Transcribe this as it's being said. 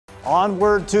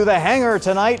Onward to the hangar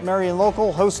tonight. Marion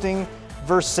local hosting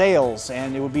Versailles,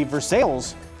 and it would be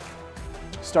Versailles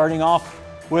starting off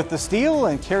with the steal,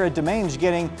 and Cara Demange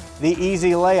getting the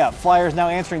easy layup. Flyers now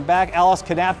answering back. Alice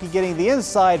Kanapke getting the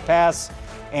inside pass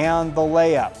and the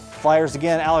layup. Flyers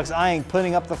again. Alex Eying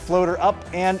putting up the floater up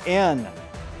and in.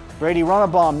 Brady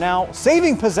Runnebohm now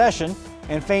saving possession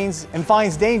and finds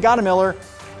Dane Gottemiller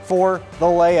for the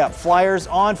layup. Flyers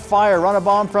on fire.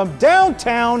 Runnebohm from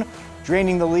downtown,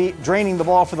 draining the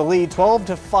ball for the lead,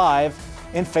 12-5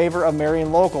 in favor of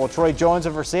Marion local. Troy Jones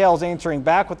of Versailles answering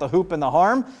back with the hoop and the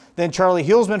harm. Then Charlie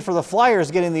Hulsman for the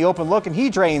Flyers getting the open look, and he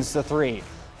drains the three.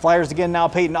 Flyers again now.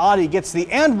 Peyton Audie gets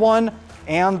the and one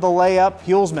and the layup.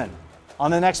 Hulsman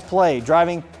on the next play,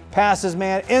 driving past his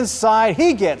man inside.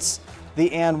 He gets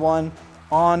the and one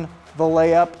on the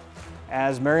layup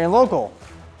as Marion local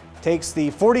takes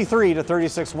the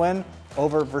 43-36 win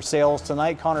over Versailles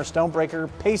tonight. Connor Stonebreaker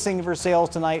pacing Versailles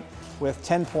tonight with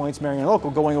 10 points. Marion local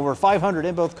going over 500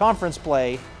 in both conference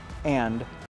play and